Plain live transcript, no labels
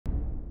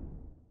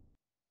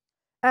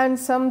And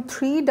some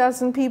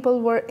 36 people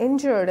were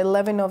injured,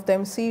 11 of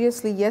them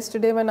seriously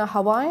yesterday when a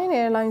Hawaiian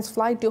Airlines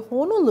flight to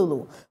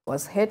Honolulu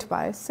was hit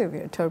by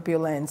severe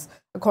turbulence.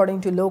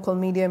 According to local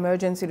media,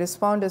 emergency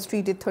responders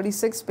treated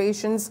 36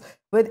 patients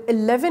with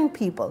 11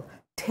 people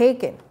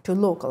taken to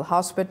local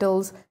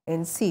hospitals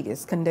in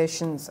serious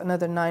conditions.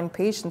 Another 9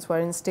 patients were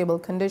in stable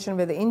condition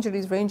with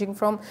injuries ranging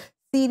from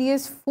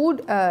serious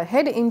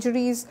head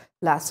injuries,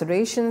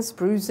 lacerations,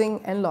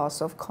 bruising, and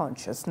loss of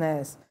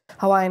consciousness.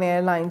 Hawaiian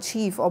Airlines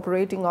Chief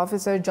Operating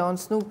Officer John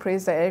Snook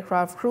praised the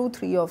aircraft crew,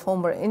 3 of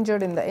whom were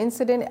injured in the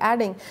incident,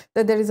 adding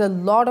that there is a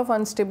lot of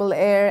unstable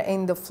air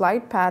in the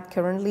flight path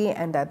currently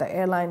and that the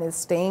airline is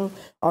staying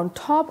on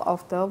top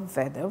of the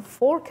weather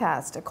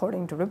forecast.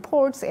 According to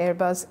reports,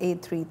 Airbus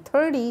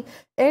A330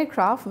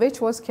 aircraft, which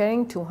was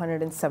carrying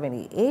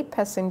 278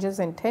 passengers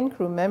and 10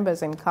 crew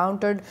members,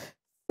 encountered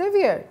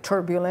severe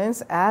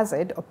turbulence as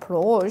it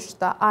approached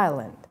the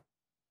island.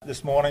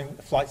 This morning,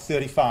 Flight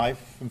 35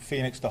 from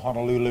Phoenix to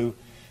Honolulu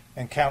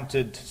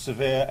encountered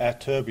severe air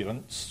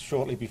turbulence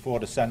shortly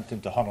before descent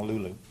into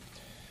Honolulu.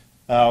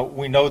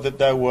 We know that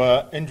there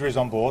were injuries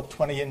on board,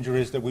 20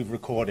 injuries that we've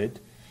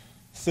recorded,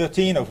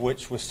 13 of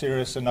which were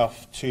serious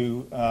enough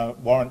to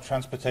warrant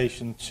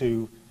transportation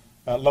to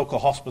local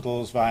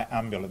hospitals via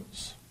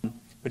ambulance.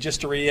 But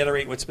just to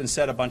reiterate what's been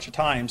said a bunch of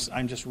times,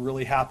 I'm just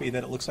really happy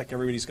that it looks like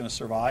everybody's going to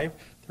survive.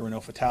 There were no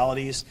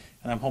fatalities,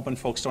 and I'm hoping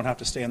folks don't have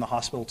to stay in the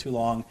hospital too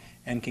long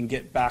and can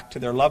get back to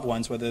their loved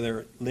ones, whether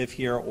they live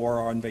here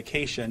or are on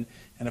vacation,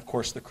 and of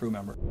course the crew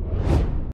member.